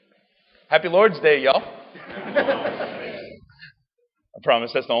Happy Lord's Day, y'all. I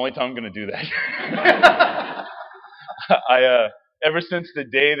promise that's the only time I'm going to do that. Ever since the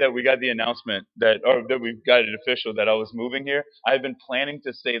day that we got the announcement that we got it official that I was moving here, I've been planning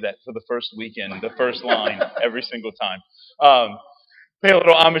to say that for the first weekend, the first line, every single time. Pay a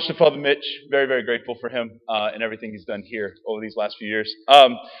little homage to Father Mitch. Very, very grateful for him and everything he's done here over these last few years.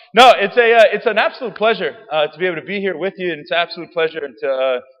 It's an absolute pleasure to be able to be here with you, and it's an absolute pleasure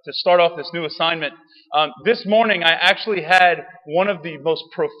to start off this new assignment. This morning, I actually had one of the most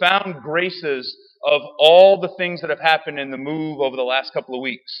profound graces of all the things that have happened in the move over the last couple of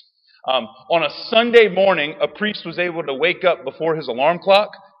weeks. On a Sunday morning, a priest was able to wake up before his alarm clock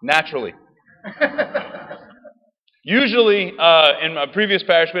naturally. Usually, in my previous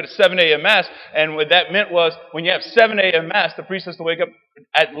parish, we had a 7 a.m. Mass, and what that meant was when you have 7 a.m. Mass, the priest has to wake up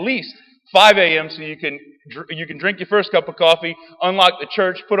at least 5 a.m. so you can drink your first cup of coffee, unlock the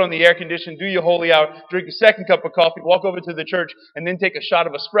church, put on the air condition, do your holy hour, drink your second cup of coffee, walk over to the church, and then take a shot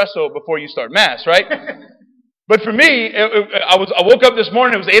of espresso before you start Mass, right? But for me, I woke up this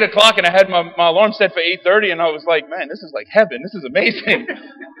morning, it was 8 o'clock, and I had my alarm set for 8:30, and I was like, man, this is like heaven, this is amazing.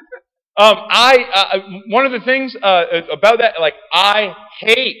 One of the things about that, like, I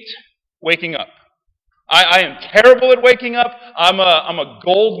hate waking up. I am terrible at waking up. I'm a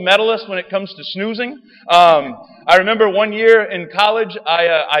gold medalist when it comes to snoozing. I remember one year in college,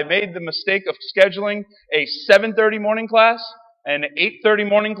 I made the mistake of scheduling a 7:30 morning class, an 8:30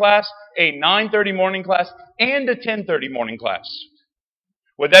 morning class, a 9:30 morning class, and a 10:30 morning class.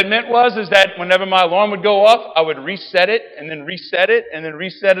 What that meant is that whenever my alarm would go off, I would reset it, and then reset it, and then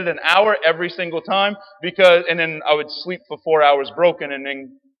reset it an hour every single time, and then I would sleep for 4 hours broken, and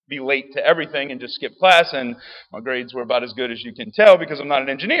then be late to everything and just skip class, and my grades were about as good as you can tell because I'm not an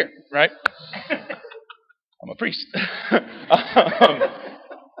engineer, right? I'm a priest.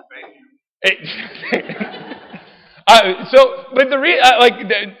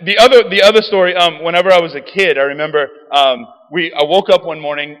 The other story. Whenever I was a kid, I remember I woke up one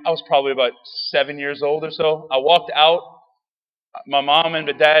morning. I was probably about 7 years old or so. I walked out. My mom and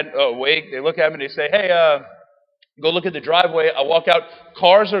my dad are awake. They look at me. They say, "Hey, go look at the driveway." I walk out.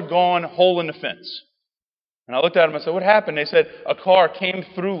 Cars are gone. Hole in the fence. And I looked at them. I said, "What happened?" They said, "A car came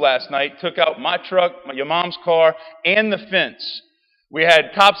through last night, took out my truck, your mom's car, and the fence. We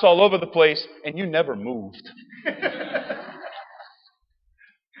had cops all over the place, and you never moved."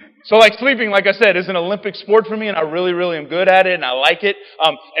 So like sleeping, like I said, is an Olympic sport for me, and I really, really am good at it, and I like it.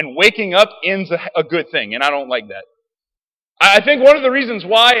 And waking up ends a good thing, and I don't like that. I think one of the reasons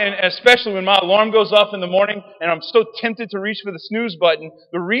why, and especially when my alarm goes off in the morning, and I'm so tempted to reach for the snooze button,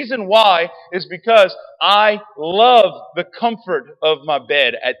 the reason why is because I love the comfort of my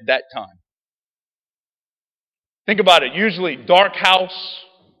bed at that time. Think about it. Usually dark house,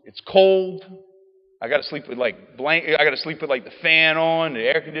 it's cold. I got to sleep with the fan on, the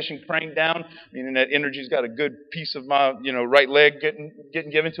air conditioning cranked down, meaning that energy's got a good piece of my right leg getting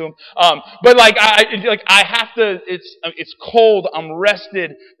given to him. But I have to. It's cold. I'm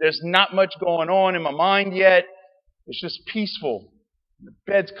rested. There's not much going on in my mind yet. It's just peaceful. The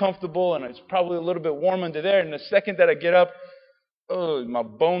bed's comfortable, and it's probably a little bit warm under there. And the second that I get up, my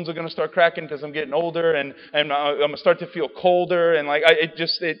bones are going to start cracking because I'm getting older, and I'm going to start to feel colder, and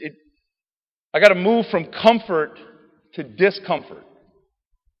I got to move from comfort to discomfort.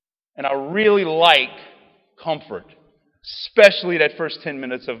 And I really like comfort, especially that first 10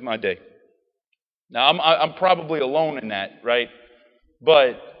 minutes of my day. Now, I'm probably alone in that, right?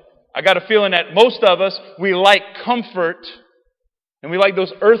 But I got a feeling that most of us, we like comfort, and we like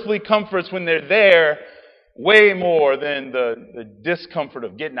those earthly comforts when they're there way more than the discomfort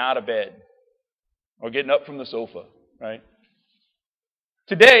of getting out of bed or getting up from the sofa, right?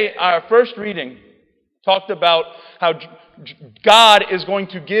 Today, our first reading talked about how God is going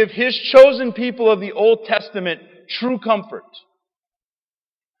to give His chosen people of the Old Testament true comfort.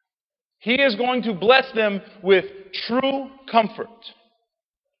 He is going to bless them with true comfort.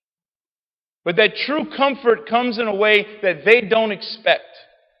 But that true comfort comes in a way that they don't expect.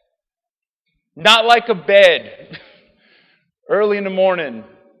 Not like a bed, early in the morning,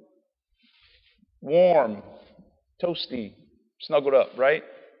 warm, toasty, snuggled up, right?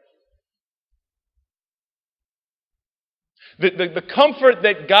 The comfort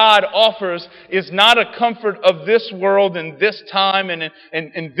that God offers is not a comfort of this world and this time and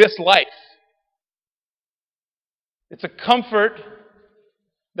in this life. It's a comfort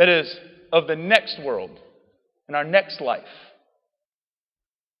that is of the next world and our next life.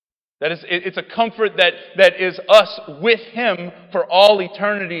 It's a comfort that is us with Him for all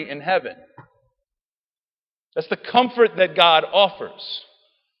eternity in heaven. That's the comfort that God offers.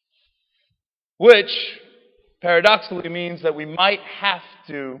 which paradoxically means that we might have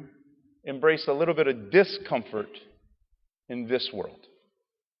to embrace a little bit of discomfort in this world.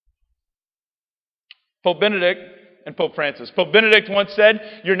 Pope Benedict and Pope Francis. Pope Benedict once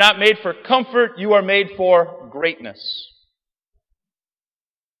said, "You're not made for comfort, you are made for greatness."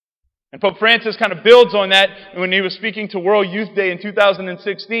 And Pope Francis kind of builds on that when he was speaking to World Youth Day in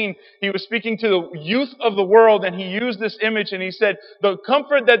 2016. He was speaking to the youth of the world, and he used this image, and he said, the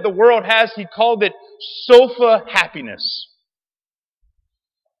comfort that the world has, he called it sofa happiness.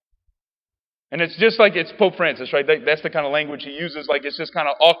 And it's just like it's Pope Francis, right? That's the kind of language he uses. Like it's just kind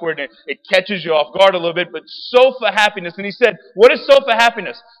of awkward and it catches you off guard a little bit. But sofa happiness. And he said, what is sofa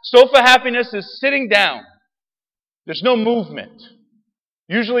happiness? Sofa happiness is sitting down. There's no movement.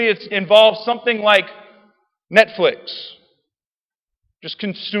 Usually it involves something like Netflix. Just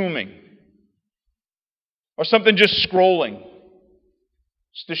consuming. Or something just scrolling.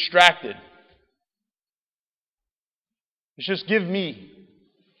 Just distracted. It's just give me.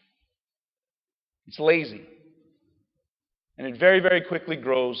 It's lazy. And it very, very quickly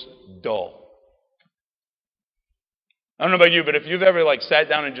grows dull. I don't know about you, but if you've ever sat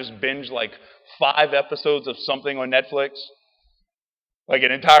down and just binged 5 episodes of something on Netflix, like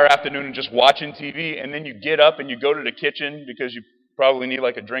an entire afternoon and just watching TV, and then you get up and you go to the kitchen because you probably need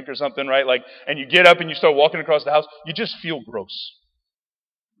a drink or something, right? And you get up and you start walking across the house, you just feel gross.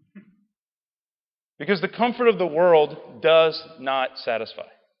 Because the comfort of the world does not satisfy.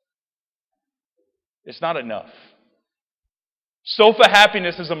 It's not enough. Sofa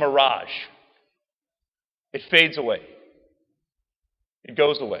happiness is a mirage. It fades away. It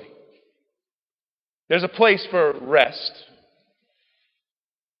goes away. There's a place for rest.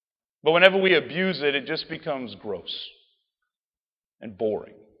 But whenever we abuse it, it just becomes gross and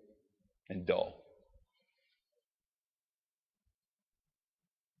boring and dull.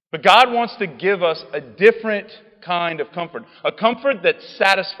 But God wants to give us a different kind of comfort. A comfort that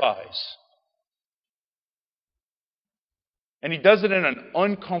satisfies. And He does it in an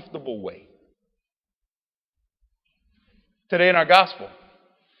uncomfortable way. Today in our gospel,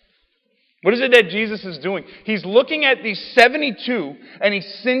 what is it that Jesus is doing? He's looking at these 72 and He's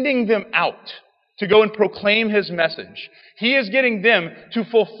sending them out to go and proclaim His message. He is getting them to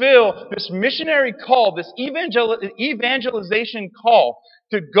fulfill this missionary call, this evangelization call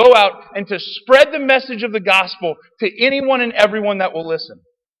to go out and to spread the message of the gospel to anyone and everyone that will listen.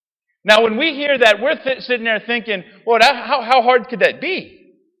 Now, when we hear that, we're sitting there thinking, well, how hard could that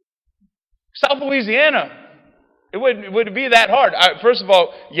be? South Louisiana, it wouldn't be that hard. First of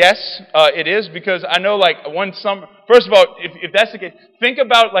all, yes, it is, because I know one summer, first of all, if that's the case, think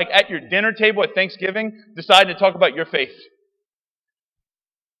about at your dinner table at Thanksgiving, deciding to talk about your faith.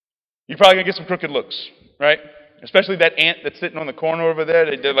 You're probably going to get some crooked looks, right? Especially that aunt that's sitting on the corner over there.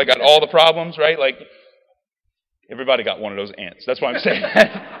 They got all the problems, right? Everybody got one of those aunts. That's why I'm saying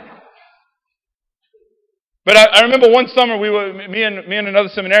that. But I remember one summer, me and another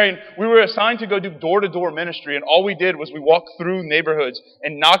seminarian, we were assigned to go do door-to-door ministry, and all we did was we walked through neighborhoods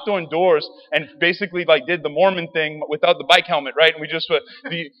and knocked on doors and basically did the Mormon thing without the bike helmet, right? And we just went,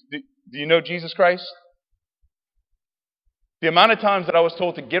 do you know Jesus Christ? The amount of times that I was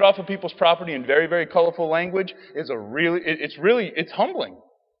told to get off of people's property in very, very colorful language is it's humbling.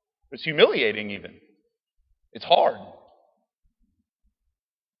 It's humiliating even. It's hard.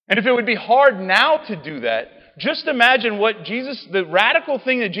 And if it would be hard now to do that, just imagine the radical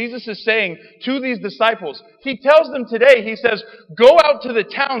thing that Jesus is saying to these disciples. He tells them today, He says, go out to the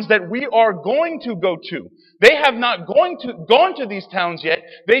towns that we are going to go to. They have not gone to these towns yet.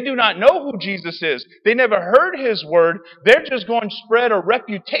 They do not know who Jesus is. They never heard His word. They're just going to spread a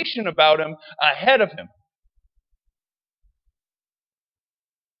reputation about Him ahead of Him.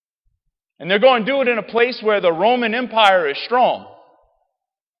 And they're going to do it in a place where the Roman Empire is strong.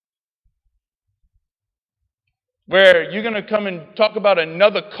 Where you're going to come and talk about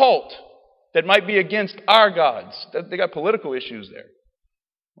another cult that might be against our gods. They got political issues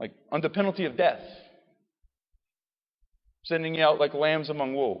there. Under penalty of death. Sending you out like lambs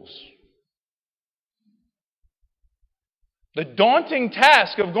among wolves. The daunting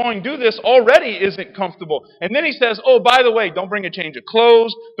task of going do this already isn't comfortable. And then He says, oh, by the way, don't bring a change of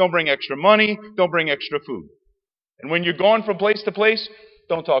clothes. Don't bring extra money. Don't bring extra food. And when you're going from place to place,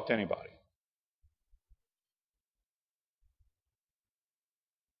 don't talk to anybody.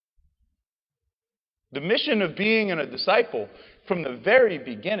 The mission of being a disciple from the very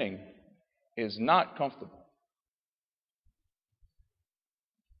beginning is not comfortable.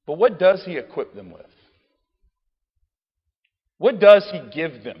 But what does He equip them with? What does He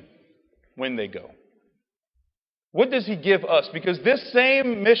give them when they go? What does He give us? Because this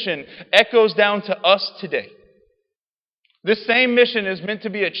same mission echoes down to us today. This same mission is meant to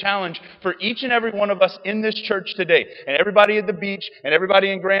be a challenge for each and every one of us in this church today. And everybody at the beach, and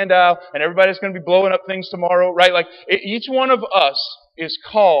everybody in Grand Isle, and everybody that's going to be blowing up things tomorrow, right? Like, each one of us is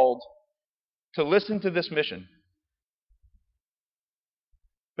called to listen to this mission.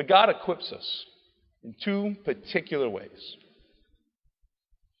 But God equips us in two particular ways.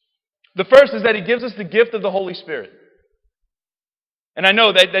 The first is that He gives us the gift of the Holy Spirit. And I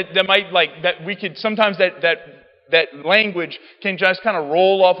know that might, like, that we could, sometimes that language can just kind of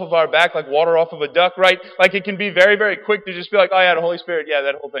roll off of our back like water off of a duck, right? Like, it can be very, very quick to just be like, oh yeah, the Holy Spirit, yeah,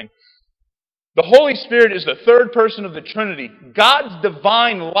 that whole thing. The Holy Spirit is the third person of the Trinity. God's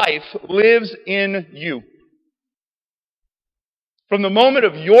divine life lives in you. From the moment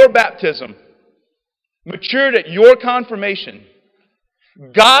of your baptism, matured at your confirmation,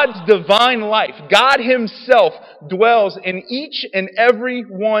 God's divine life, God Himself dwells in each and every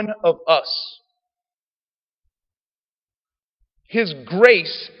one of us. His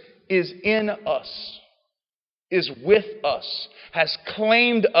grace is in us, is with us, has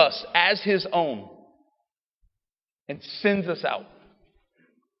claimed us as His own, and sends us out.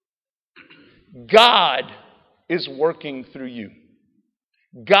 God is working through you.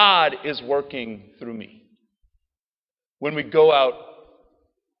 God is working through me. When we go out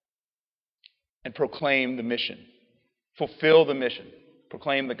and proclaim the mission, fulfill the mission,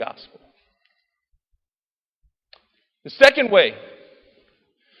 proclaim the gospel. The second way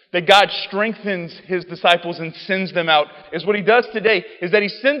that God strengthens His disciples and sends them out is what He does today, is that He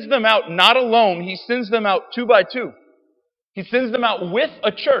sends them out not alone, He sends them out two by two. He sends them out with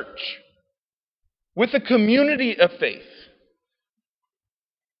a church, with a community of faith.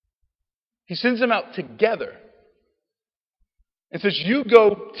 He sends them out together. It says, you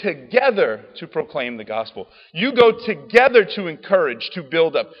go together to proclaim the gospel. You go together to encourage, to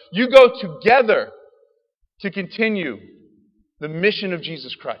build up. You go together to continue the mission of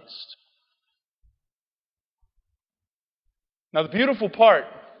Jesus Christ. Now, the beautiful part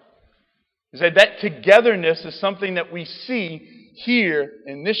is that togetherness is something that we see here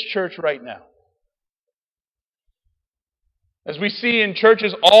in this church right now. As we see in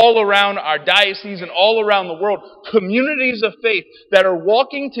churches all around our diocese and all around the world, communities of faith that are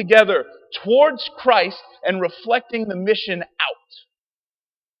walking together towards Christ and reflecting the mission out.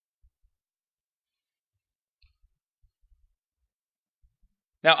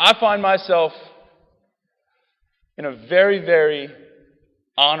 Now, I find myself in a very, very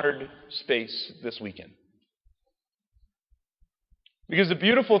honored space this weekend. Because the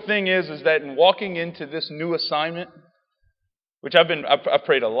beautiful thing is that in walking into this new assignment, which I've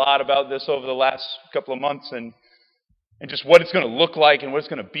prayed a lot about this over the last couple of months and just what it's going to look like and what it's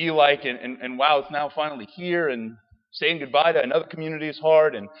going to be like. And wow, it's now finally here, and saying goodbye to another community is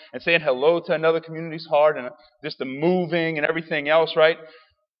hard, and saying hello to another community is hard, and just the moving and everything else, right?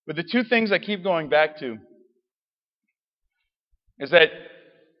 But the two things I keep going back to is that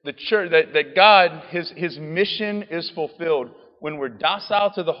the church, that God, His mission is fulfilled when we're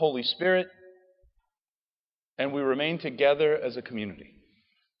docile to the Holy Spirit and we remain together as a community.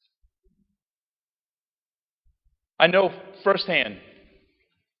 I know firsthand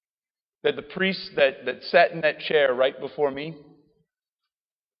that the priest that sat in that chair right before me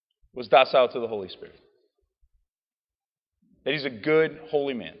was docile to the Holy Spirit. That he's a good,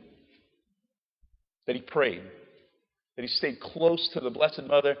 holy man. That he prayed. That he stayed close to the Blessed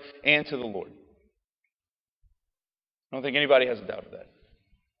Mother and to the Lord. I don't think anybody has a doubt of that.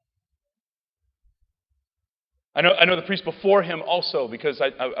 I know the priest before him also, because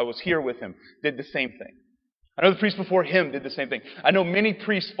I was here with him, did the same thing. I know the priest before him did the same thing. I know many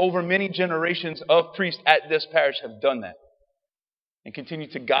priests over many generations of priests at this parish have done that and continue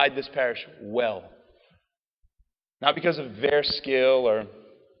to guide this parish well. Not because of their skill or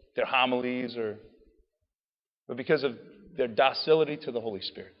their homilies, but because of their docility to the Holy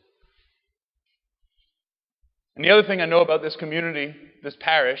Spirit. And the other thing I know about this community, this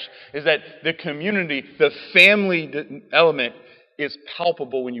parish, is that the community, the family element, is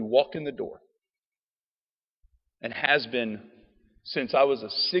palpable when you walk in the door. And has been since I was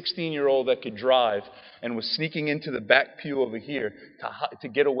a 16-year-old that could drive and was sneaking into the back pew over here to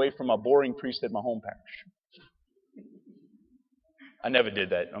get away from my boring priest at my home parish. I never did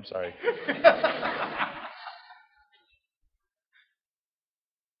that. I'm sorry.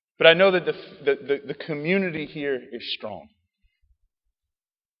 But I know that the community here is strong.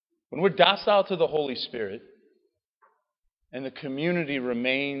 When we're docile to the Holy Spirit and the community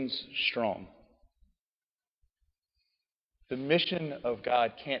remains strong, the mission of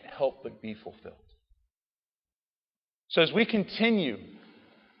God can't help but be fulfilled. So as we continue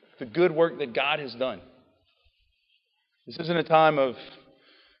the good work that God has done, this isn't a time of,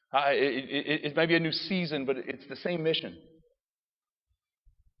 it might be a new season, but it's the same mission.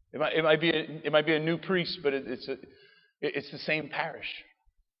 It might be a new priest, but it's the same parish.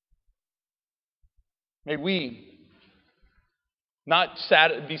 May we not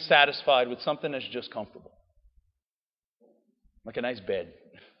be satisfied with something that's just comfortable, like a nice bed,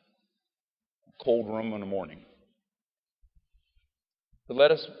 a cold room in the morning. But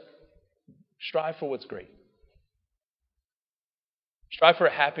let us strive for what's great. Strive for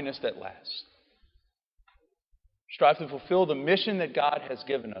a happiness that lasts. Strive to fulfill the mission that God has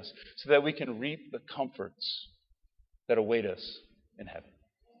given us so that we can reap the comforts that await us in heaven.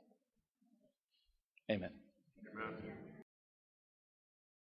 Amen. Amen.